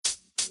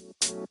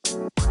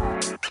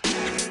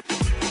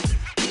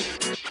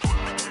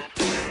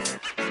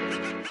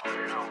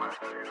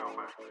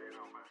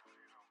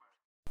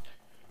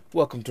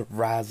Welcome to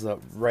Rise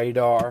Up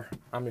Radar.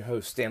 I'm your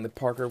host, Stanley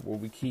Parker, where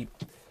we keep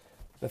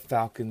the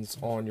Falcons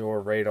on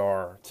your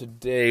radar.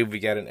 Today, we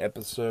got an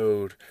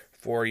episode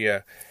for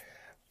you.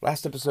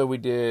 Last episode, we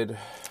did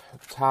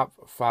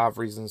top 5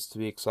 reasons to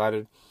be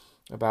excited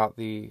about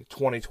the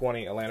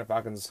 2020 Atlanta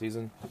Falcons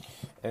season.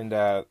 And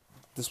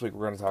this week,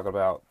 we're going to talk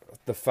about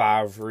the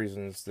 5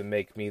 reasons that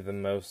make me the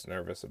most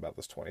nervous about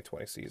this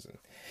 2020 season.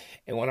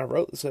 And when I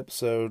wrote this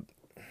episode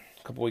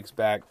a couple weeks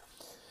back,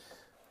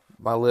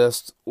 my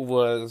list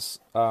was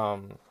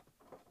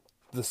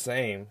the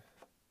same.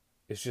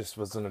 It just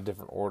was in a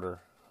different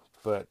order.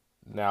 But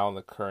now in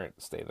the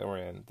current state that we're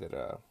in, that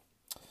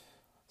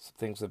some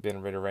things have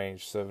been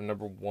rearranged. So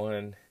number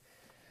 1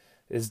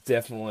 is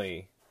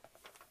definitely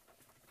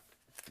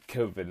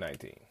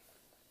COVID-19.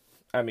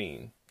 I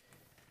mean,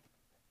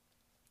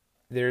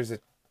 there's a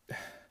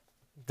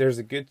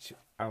good,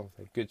 I don't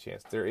think good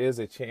chance. There is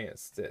a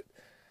chance that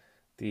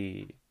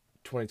the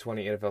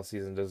 2020 NFL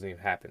season doesn't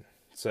even happen.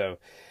 So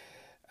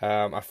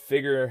I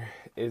figure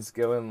it's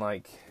going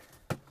like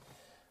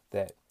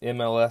that.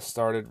 MLS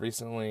started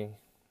recently.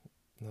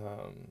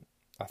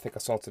 I think I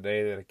saw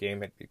today that a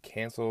game had been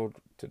canceled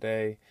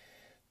today.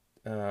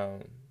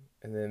 And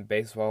then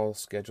baseball is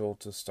scheduled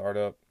to start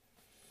up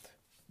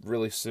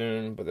really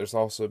soon. But there's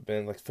also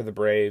been, like for the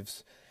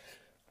Braves,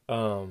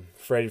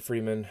 Freddie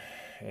Freeman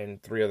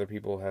and 3 other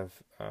people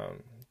have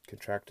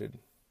tested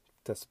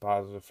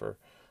positive for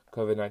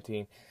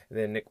COVID-19. And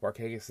then Nick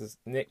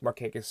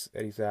Markakis,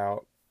 he's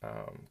out.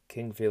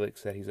 King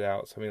Felix said he's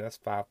out. So, I mean, that's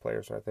 5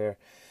 players right there.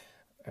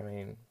 I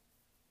mean,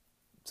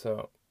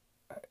 so,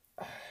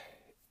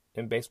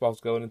 and baseball's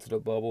going into the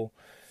bubble.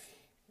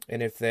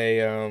 And if they,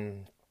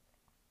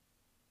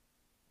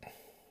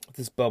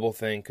 this bubble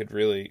thing could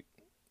really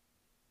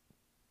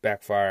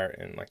backfire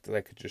and, like,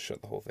 they could just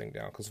shut the whole thing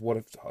down. Because what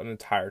if an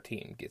entire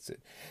team gets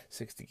it?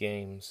 60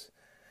 games.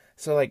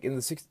 So, like, in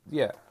the 60,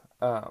 yeah.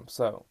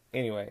 So,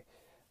 anyway,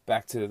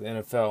 back to the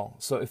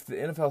NFL. So, if the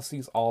NFL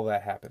sees all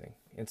that happening,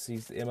 and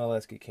sees the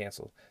MLS get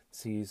canceled,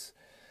 sees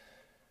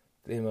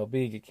the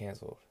MLB get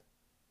canceled,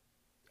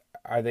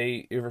 are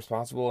they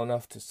irresponsible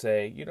enough to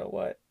say, you know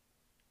what,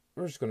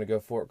 we're just going to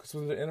go for it because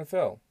of the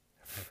NFL,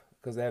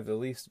 because they have the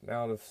least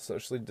amount of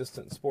socially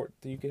distant sport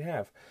that you can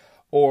have?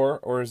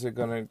 Or is it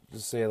going to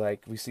just say,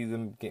 like, we see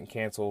them getting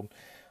canceled,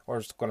 or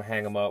just going to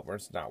hang them up, or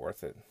it's not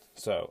worth it?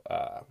 So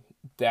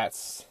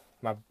that's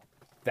number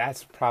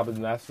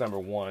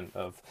 1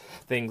 of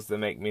things that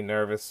make me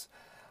nervous.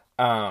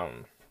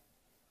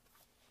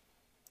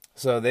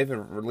 So they've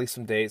released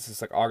some dates.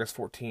 It's like August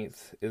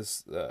 14th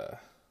is the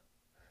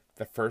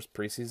first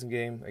preseason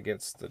game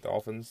against the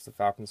Dolphins. The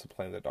Falcons are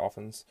playing the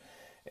Dolphins,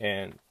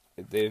 and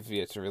they've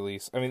yet to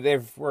release. I mean,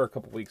 we're a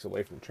couple weeks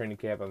away from training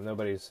camp, and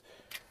nobody's,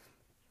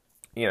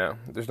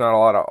 there's not a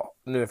lot of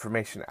new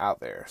information out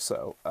there.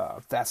 So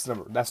that's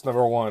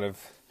number 1 of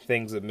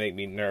things that make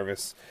me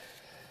nervous.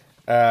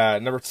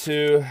 Number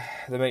 2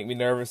 that make me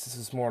nervous. This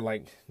is more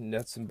like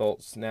nuts and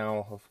bolts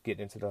now of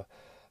getting into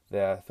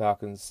the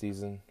Falcons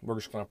season. We're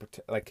just going to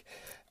pretend, like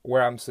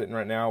where I'm sitting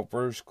right now,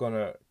 we're just going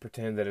to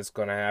pretend that it's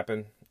going to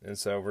happen. And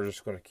so we're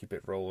just going to keep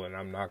it rolling.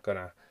 I'm not going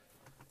to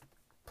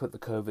put the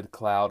COVID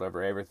cloud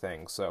over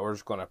everything. So we're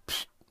just going to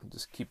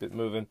just keep it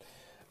moving.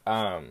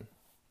 Number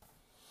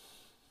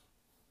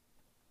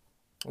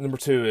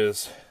 2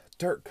 is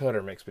Dirk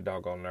Koetter makes me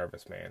doggone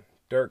nervous, man.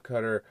 Dirk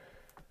Koetter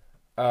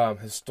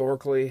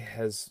historically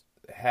has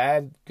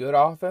had good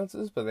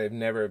offenses, but they've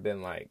never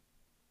been like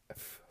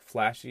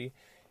flashy.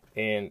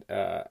 And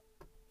it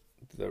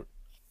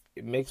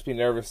makes me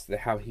nervous that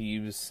how he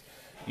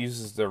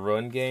uses the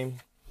run game.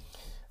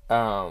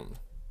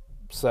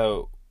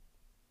 So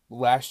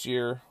last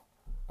year,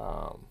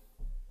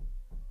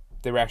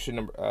 they were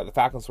actually the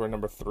Falcons were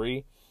number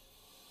 3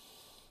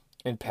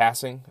 in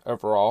passing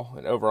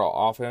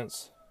overall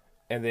offense,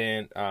 and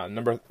then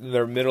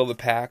they're middle of the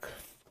pack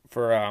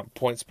for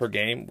points per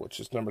game, which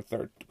is number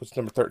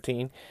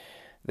 13.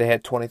 They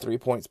had 23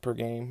 points per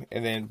game,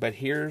 but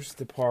here's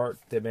the part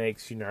that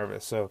makes you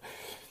nervous. So,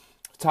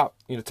 top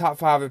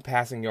 5 in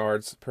passing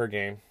yards per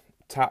game,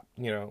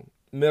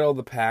 middle of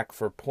the pack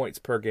for points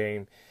per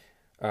game.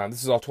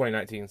 This is all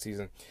 2019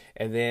 season,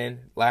 and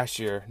then last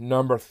year,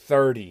 number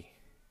 30.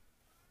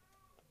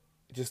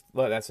 Just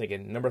let that sink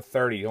in. Number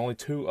 30. Only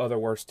 2 other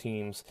worse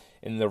teams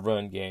in the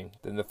run game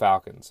than the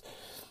Falcons.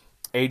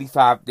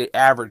 85. They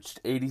averaged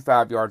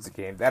 85 yards a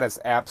game. That is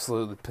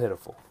absolutely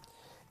pitiful.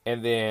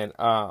 And then,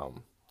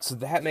 so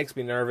that makes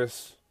me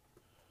nervous.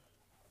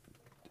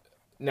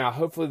 Now,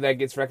 hopefully that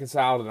gets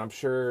reconciled, and I'm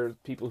sure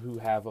people who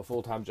have a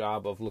full-time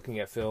job of looking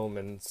at film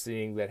and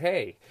seeing that,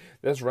 hey,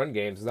 this run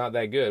game is not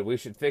that good, we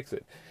should fix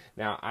it.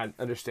 Now, I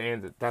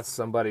understand that that's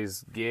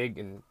somebody's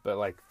gig, but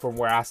like from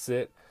where I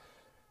sit,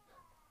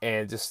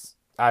 and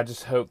I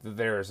just hope that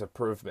there is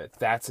improvement.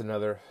 That's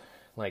another,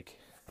 like,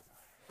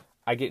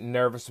 I get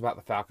nervous about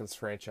the Falcons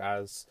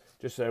franchise,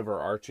 just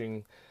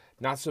overarching,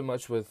 not so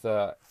much with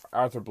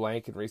Arthur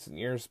Blank in recent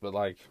years, but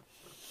like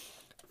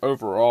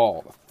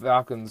overall,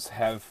 Falcons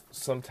have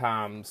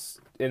sometimes,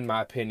 in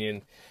my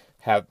opinion,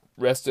 have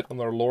rested on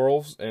their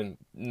laurels and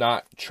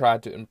not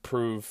tried to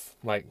improve,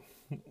 like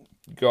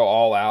go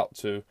all out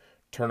to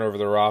turn over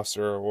the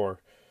roster or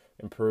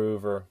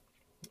improve or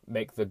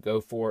make the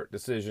go for it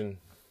decision,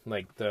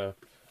 like the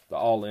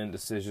all in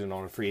decision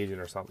on a free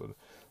agent or something.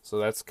 So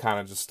that's kind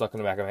of just stuck in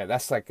the back of my head.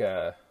 That's like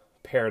a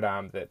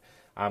paradigm that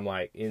I'm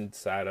like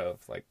inside of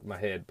like my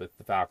head with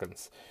the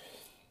Falcons.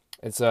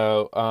 And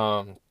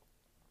so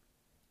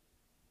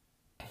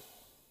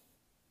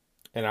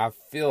and I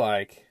feel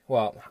like,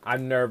 well,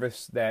 I'm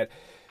nervous that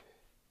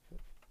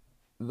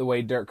the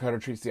way Dirk Cutter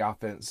treats the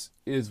offense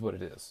is what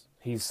it is.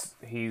 He's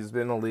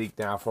been in the league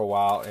now for a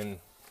while, and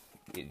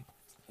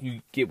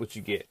you get what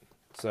you get.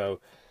 So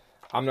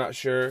I'm not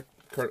sure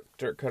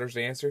Dirk Cutter's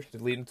the answer to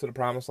lead him to the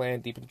promised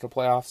land, deep into the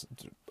playoffs,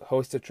 to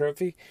hoist a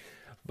trophy.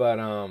 But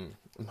I'm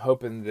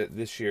hoping that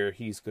this year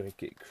he's going to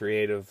get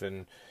creative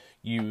and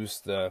use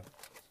the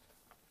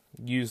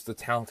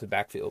talented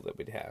backfield that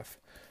we'd have.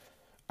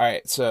 All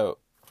right, so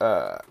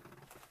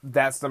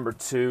that's number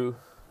 2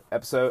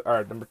 episode,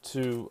 or number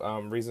 2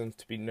 reason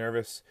to be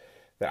nervous,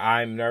 that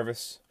I'm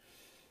nervous.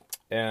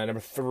 And number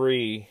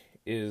 3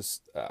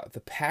 is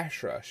the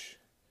pass rush.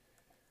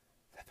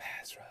 The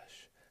pass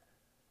rush.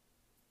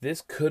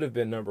 This could have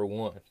been number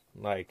 1,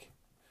 like,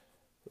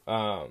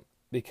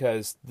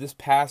 because this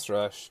pass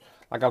rush,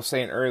 like I was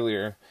saying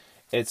earlier,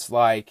 it's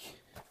like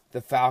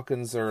the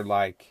Falcons are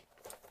like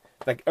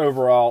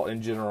overall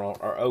in general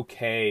are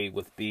okay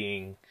with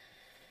being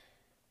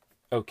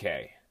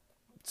okay.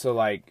 So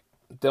like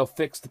they'll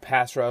fix the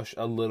pass rush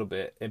a little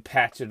bit and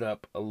patch it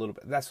up a little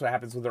bit. That's what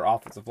happens with their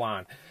offensive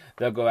line.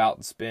 They'll go out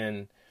and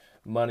spend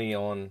money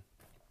on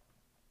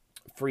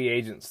free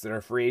agents that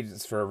are free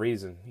agents for a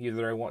reason.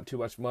 Either they want too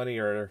much money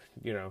or,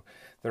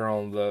 they're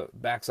on the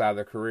backside of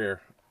their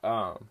career.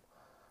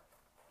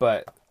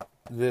 But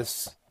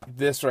this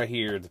right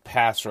here, the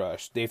pass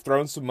rush, they've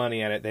thrown some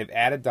money at it. They've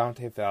added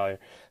Dante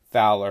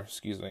Fowler,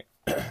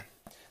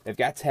 They've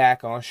got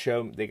Tack on a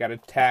show. They got a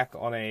Tack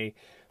on a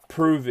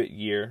prove it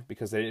year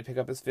because they didn't pick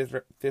up his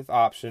fifth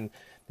option.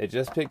 They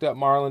just picked up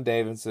Marlon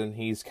Davidson.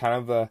 He's kind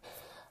of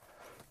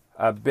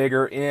a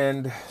bigger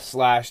end /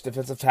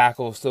 defensive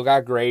tackle. Still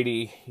got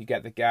Grady. You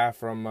got the guy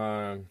from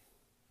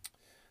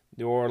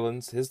New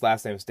Orleans. His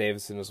last name is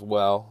Davidson as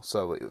well.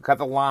 So got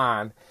the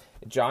line.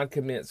 John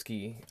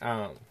Kaminsky.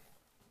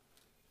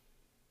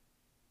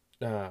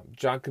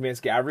 John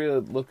Kaminsky, I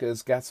really look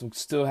as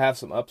still have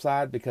some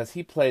upside because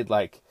he played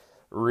like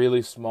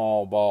really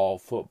small ball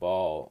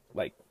football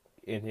like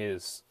in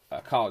his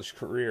college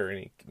career, and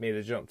he made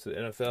a jump to the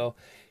NFL.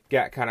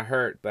 Got kind of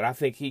hurt, but I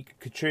think he could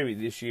contribute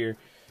this year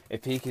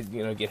if he could,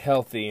 get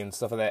healthy and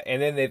stuff like that.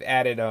 And then they've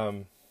added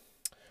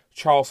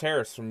Charles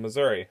Harris from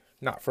Missouri,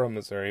 not from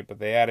Missouri, but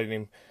they added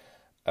him.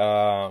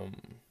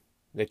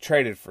 They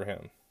traded for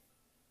him,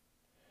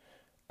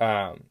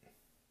 and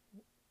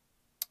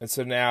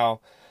so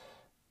now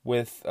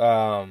with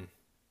and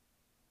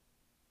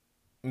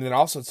then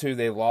also too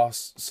they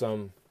lost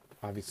some.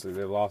 Obviously,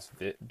 they lost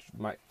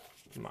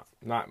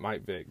not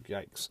Mike Vick,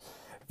 yikes,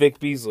 Vic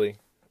Beasley,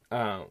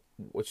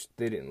 which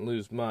they didn't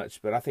lose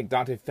much, but I think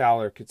Dante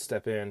Fowler could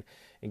step in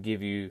and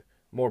give you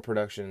more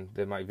production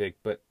than Mike Vick.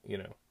 But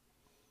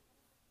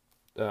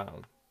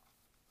so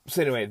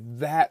anyway,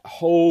 that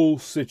whole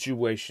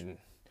situation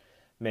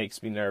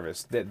makes me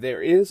nervous. That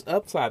there is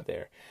upside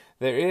there.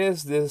 There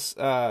is this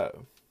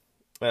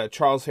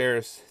Charles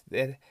Harris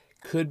that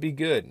could be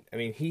good. I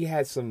mean, he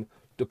had some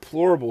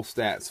deplorable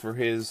stats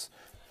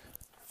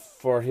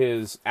for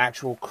his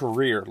actual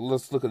career.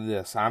 Let's look at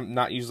this. I'm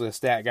not usually a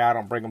stat guy. I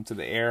don't bring them to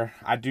the air.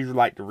 I do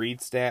like to read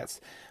stats,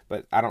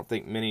 but I don't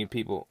think many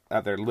people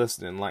out there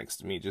listening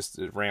likes me just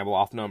to ramble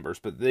off numbers.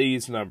 But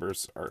these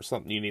numbers are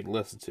something you need to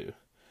listen to.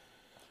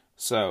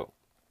 So,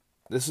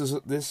 this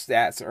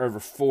stats are over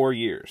 4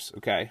 years.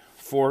 Okay,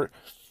 4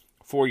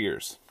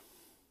 years.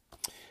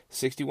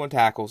 61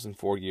 tackles in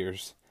 4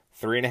 years.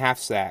 3.5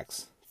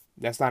 sacks.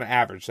 That's not an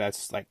average.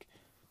 That's like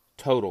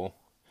total.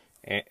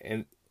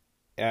 And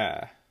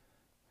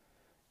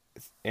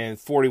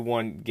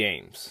 41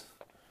 games.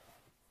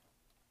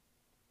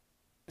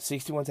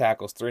 61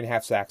 tackles,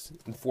 3.5 sacks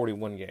in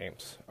 41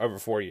 games over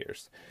 4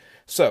 years.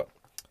 So,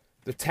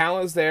 the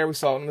talent is there. We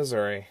saw it in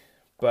Missouri.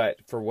 But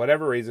for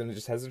whatever reason, it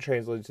just hasn't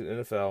translated to the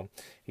NFL.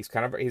 He's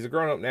a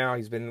grown-up now.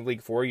 He's been in the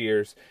league 4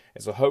 years.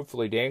 And so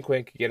hopefully Dan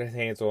Quinn could get his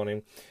hands on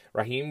him.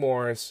 Raheem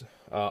Morris,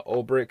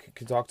 Ulbrich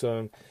can talk to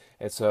him.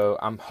 And so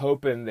I'm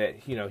hoping that,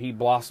 he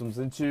blossoms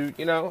into,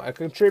 a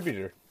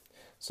contributor.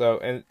 So,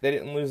 and they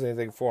didn't lose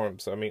anything for him.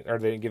 So, or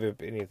they didn't give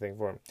up anything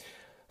for him.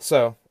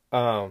 So,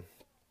 and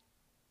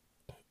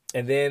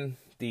then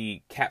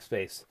the cap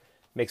space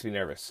makes me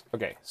nervous.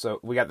 Okay, so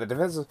we got the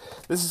defensive.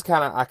 This is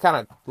I kind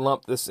of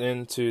lumped this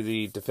into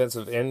the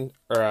defensive end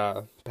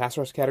or pass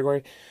rush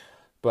category.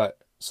 But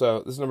so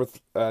this is number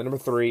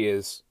 3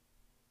 is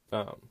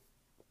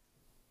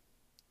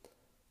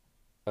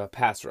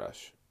pass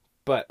rush,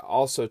 but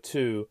also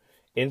too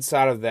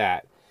inside of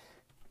that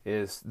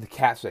is the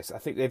cap space. I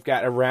think they've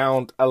got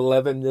around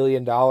 $11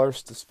 million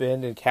to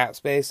spend in cap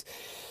space.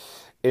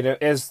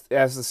 As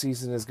the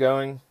season is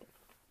going,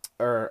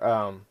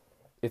 or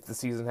if the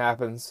season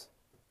happens.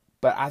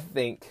 But I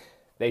think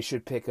they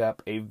should pick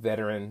up a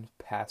veteran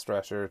pass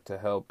rusher to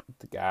help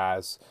the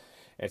guys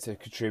and to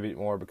contribute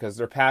more, because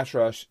their pass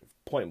rush,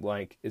 point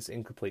blank, is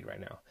incomplete right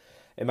now.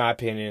 In my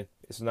opinion,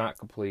 it's not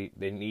complete.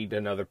 They need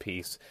another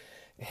piece.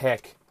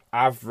 Heck,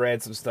 I've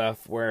read some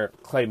stuff where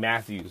Clay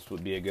Matthews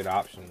would be a good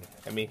option.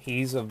 I mean,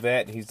 he's a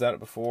vet, and he's done it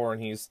before,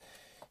 and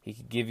he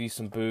could give you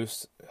some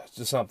boost.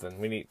 Just something.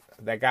 We need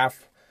that guy.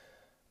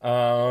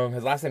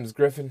 His last name is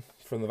Griffin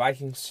from the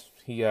Vikings.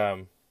 He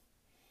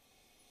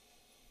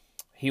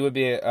would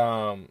be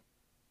a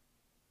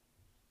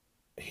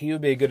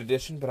good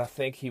addition, but I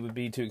think he would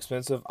be too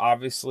expensive.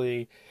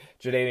 Obviously,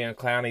 Jadeveon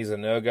Clowney's a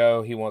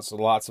no-go. He wants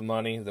lots of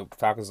money the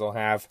Falcons don't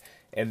have.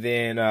 And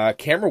then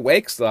Cameron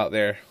Wake's still out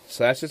there.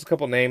 So that's just a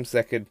couple names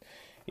that could,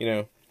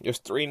 there's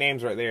 3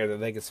 names right there that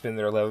they could spend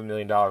their $11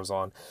 million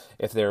on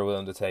if they're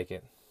willing to take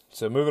it.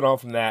 So moving on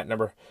from that,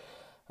 number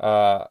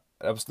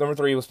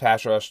 3 was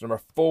pass rush. Number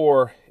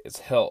 4 is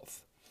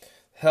health.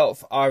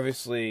 Health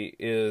obviously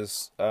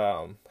has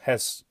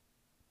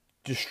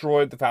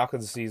destroyed the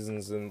Falcons'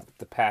 seasons in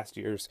the past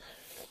years.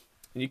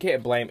 You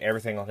can't blame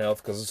everything on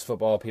health, because it's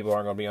football. People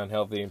aren't going to be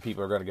unhealthy and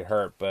people are going to get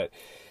hurt. But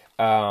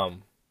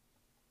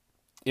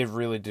it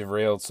really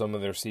derailed some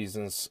of their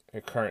seasons,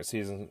 their current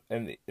season.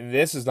 And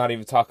this is not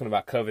even talking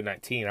about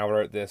COVID-19. I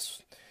wrote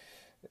this,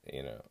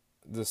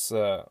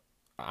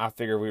 I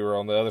figure we were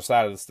on the other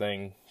side of this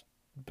thing.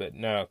 But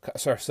no,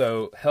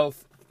 so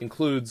health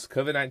includes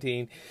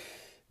COVID-19.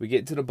 We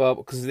get into the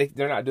bubble, because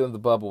they're not doing the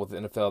bubble with the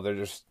NFL. They're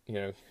just,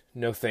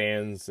 no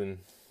fans and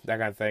that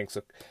kind of thing.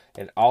 So,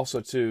 and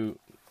also, too,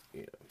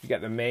 you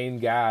got the main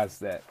guys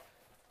that,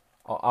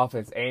 on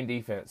offense and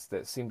defense,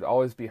 that seem to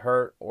always be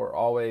hurt or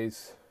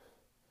always,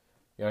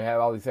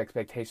 have all these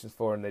expectations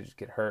for, and they just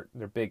get hurt.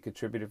 They're big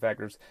contributing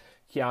factors.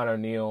 Keanu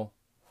Neal,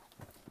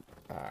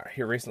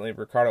 here recently,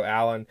 Ricardo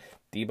Allen,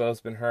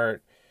 Debo's been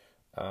hurt.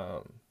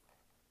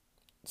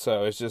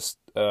 So it's just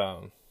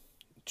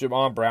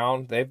Jamon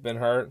Brown, they've been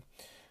hurt.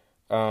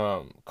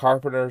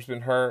 Carpenter's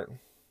been hurt.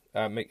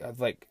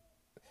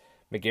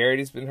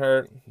 McGarrity's been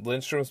hurt.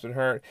 Lindstrom's been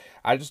hurt.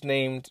 I just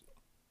named,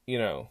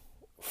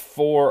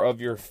 4 of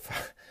your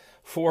 5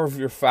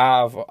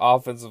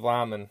 offensive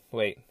linemen.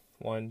 Wait,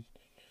 1,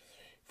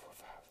 4,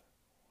 5.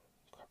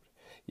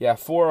 Yeah,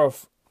 4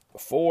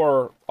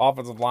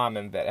 offensive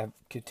linemen that have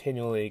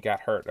continually got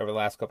hurt over the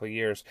last couple of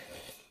years,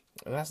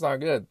 and that's not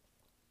good.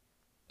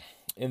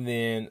 And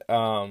then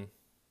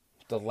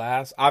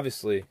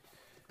obviously,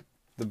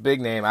 the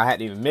big name I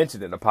hadn't even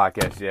mentioned in the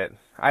podcast yet.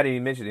 I didn't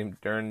even mention him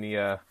during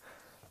the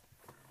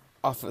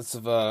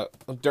offensive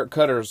Dirk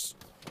Cutters.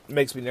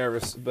 Makes me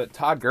nervous, but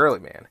Todd Gurley,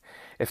 man.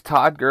 If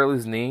Todd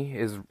Gurley's knee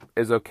is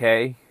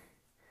okay,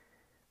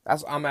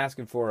 I'm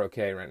asking for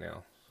okay right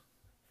now.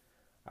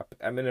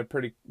 I'm in a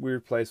pretty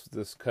weird place with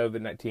this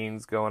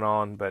COVID-19's going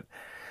on, but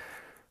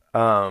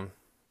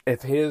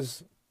if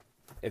his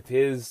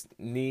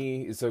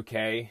knee is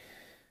okay,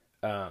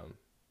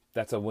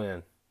 that's a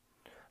win.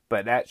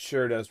 But that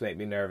sure does make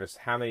me nervous.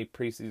 How many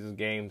preseason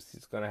games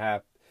he's going to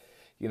have?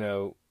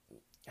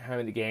 How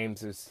many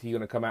games is he going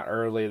to come out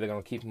early? They're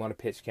going to keep him on a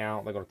pitch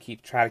count. They're going to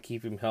try to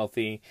keep him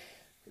healthy.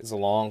 It's a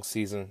long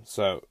season.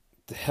 So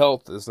the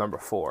health is number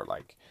 4.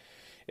 Like,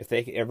 if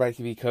everybody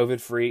can be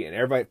COVID free, and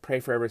everybody pray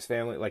for everybody's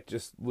family. Like,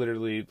 just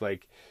literally,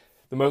 like,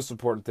 the most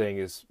important thing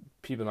is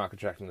people not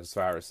contracting this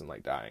virus and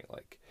dying.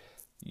 Like,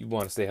 you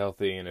want to stay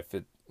healthy, and if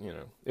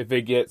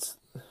it gets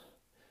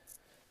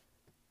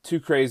too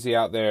crazy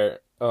out there,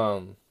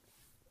 the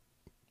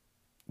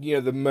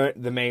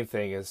main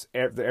thing is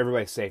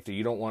everybody's safety.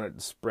 You don't want it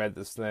to spread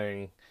this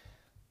thing.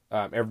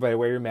 Everybody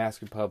wear your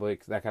mask in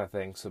public, that kind of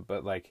thing. So,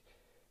 but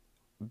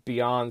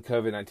beyond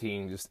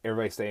COVID-19, just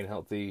everybody staying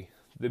healthy.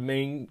 The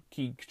main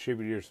key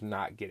contributors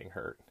not getting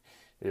hurt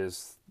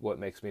is what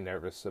makes me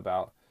nervous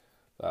about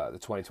the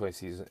 2020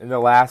 season. And the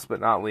last but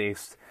not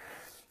least,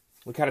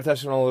 we kind of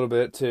touched on a little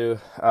bit too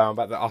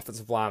about the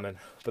offensive linemen.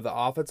 But the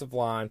offensive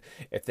line,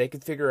 if they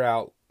could figure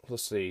out,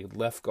 let's see,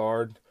 left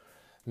guard,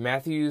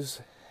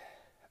 Matthews,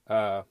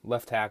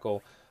 left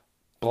tackle,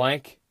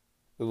 blank,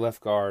 the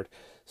left guard,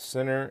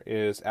 center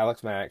is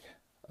Alex Mack,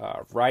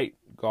 right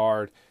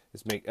guard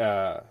is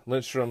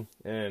Lindstrom,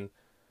 and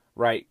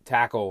right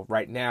tackle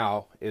right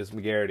now is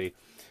McGarity.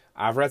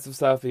 I've read some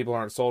stuff. People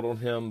aren't sold on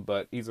him,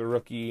 but he's a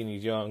rookie and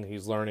he's young.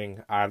 He's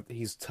learning.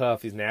 He's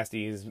tough. He's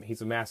nasty.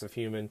 He's a massive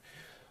human.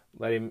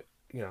 Let him,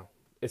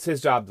 it's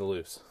his job to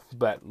lose.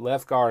 But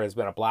left guard has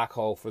been a black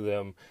hole for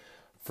them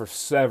for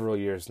several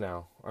years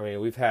now. I mean,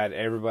 we've had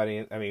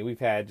everybody. We've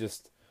had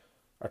just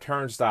a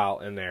turnstile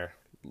in there,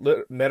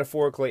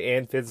 metaphorically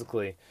and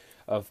physically,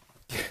 of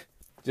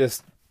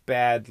just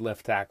bad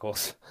left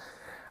tackles.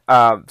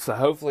 So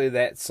hopefully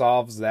that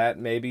solves that.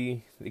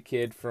 Maybe the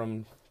kid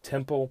from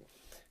Temple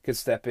could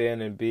step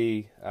in and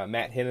be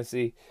Matt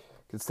Hennessy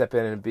could step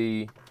in and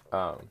be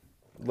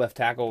left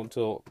tackle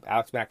until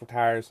Alex Mack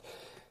retires.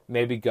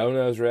 maybe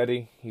Gono's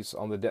ready. He's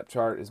on the depth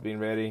chart as being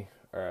ready.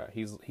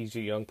 He's a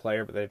young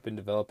player, but they've been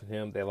developing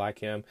him. They like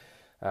him,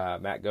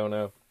 Matt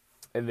Gono.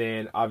 And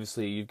then,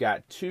 obviously, you've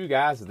got two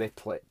guys that they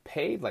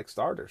paid like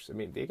starters. I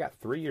mean, they got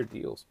 3-year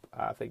deals.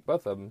 I think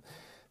both of them,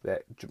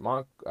 that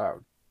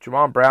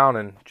Jamon Brown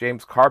and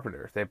James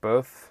Carpenter, they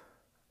both,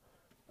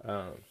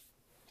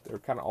 they're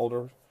kind of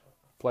older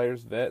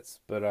players, vets,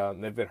 but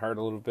they've been hurt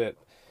a little bit.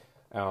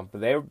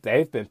 But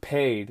they've been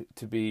paid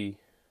to be,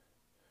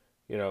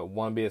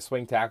 one be a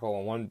swing tackle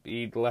and one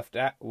be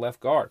left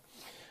guard.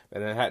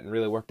 And it hadn't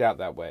really worked out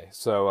that way.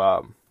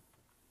 So,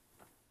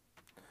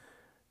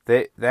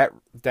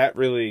 that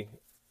really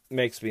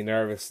makes me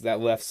nervous,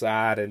 that left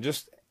side, and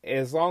just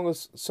as long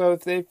as, so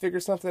if they figure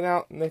something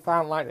out and they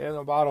find lightning in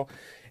a bottle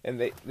and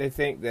they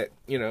think that,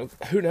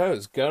 who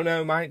knows,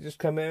 Gono might just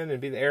come in and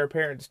be the heir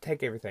apparent and just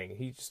take everything.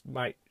 He just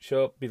might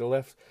show up, be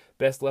the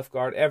best left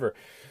guard ever,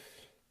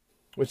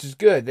 which is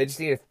good. They just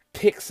need to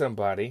pick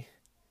somebody,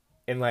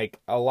 and like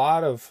a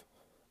lot of,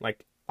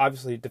 like,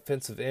 obviously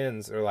defensive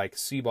ends are like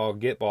see ball,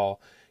 get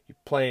ball.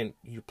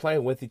 You're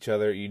playing with each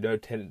other.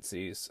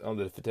 Tendencies on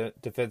the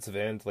defensive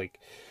end, like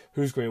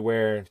who's going to be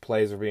where and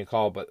plays are being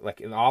called. But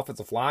like in the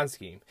offensive line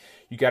scheme,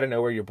 you got to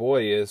know where your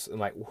boy is and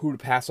like who to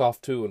pass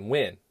off to and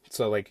when.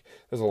 So like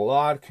there's a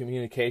lot of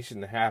communication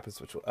that happens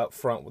up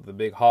front with the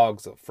big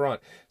hogs up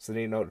front. So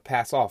they need to know to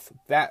pass off.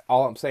 That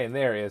all I'm saying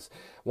there is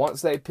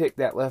once they pick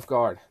that left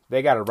guard,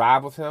 they got to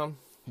ride with him.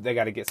 They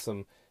got to get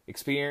some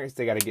experience.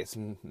 They got to get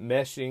some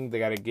meshing. They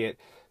got to get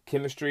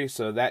chemistry.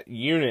 So that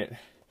unit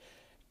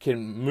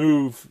can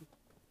move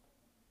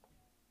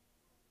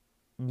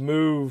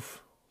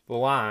the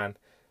line,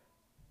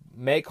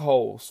 make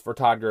holes for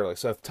Todd Gurley.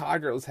 So if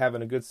Todd Gurley's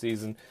having a good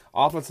season,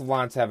 offensive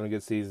line's having a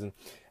good season,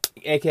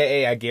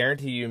 a.k.a. I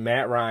guarantee you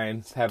Matt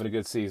Ryan's having a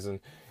good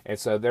season, and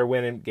so they're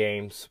winning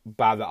games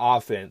by the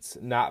offense,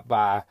 not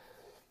by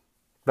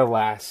the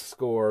last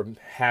score,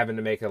 having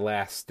to make a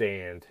last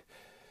stand.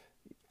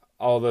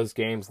 All those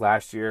games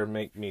last year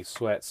make me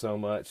sweat so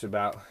much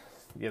about,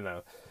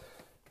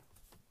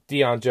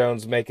 Deion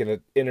Jones making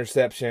an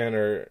interception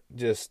or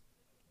just,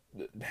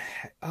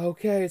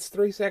 okay, it's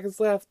 3 seconds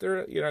left,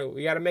 or,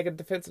 we got to make a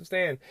defensive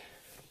stand.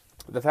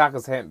 The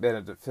Falcons haven't been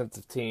a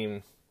defensive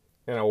team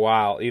in a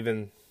while.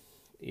 Even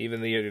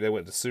the year they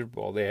went to the Super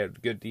Bowl, they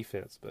had good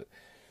defense, but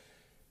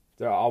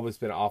they've always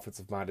been an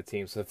offensive-minded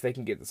team. So if they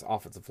can get this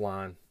offensive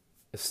line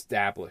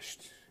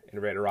established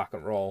and ready to rock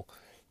and roll,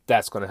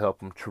 that's going to help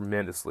them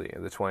tremendously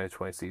in the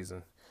 2020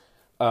 season.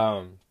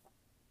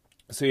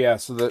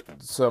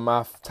 So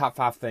my top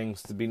 5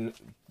 things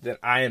that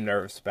I am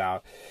nervous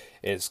about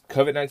is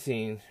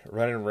COVID-19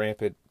 running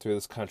rampant through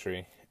this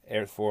country, and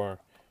therefore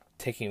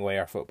taking away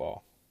our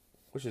football,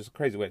 which is a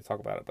crazy way to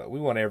talk about it, but we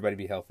want everybody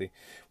to be healthy.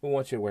 We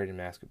want you to wear your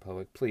mask in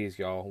public. Please,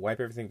 y'all,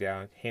 wipe everything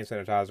down, hand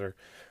sanitizer,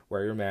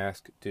 wear your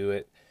mask, do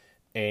it.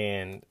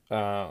 And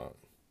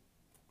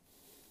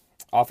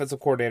offensive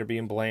coordinator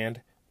being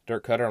bland.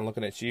 Dirk Cutter, I'm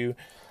looking at you.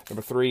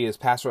 Number 3 is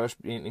pass rush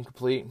being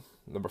incomplete.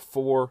 Number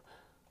 4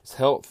 is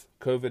health,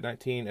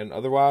 COVID-19, and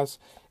otherwise.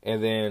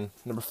 And then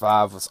number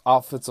 5 was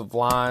offensive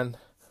line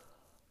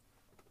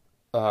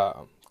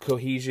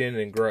cohesion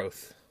and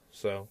growth.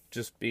 So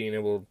just being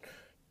able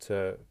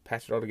to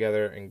patch it all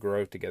together and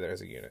grow together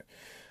as a unit.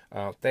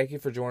 Thank you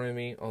for joining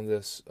me on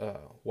this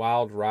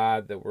wild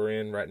ride that we're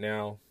in right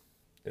now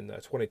in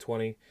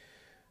 2020.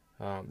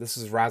 This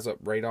is Rise Up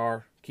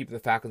Radar. Keep the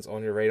Falcons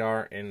on your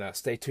radar, and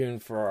stay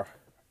tuned for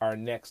our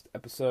next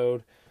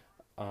episode.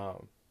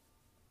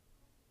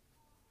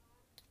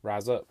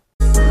 Rise up.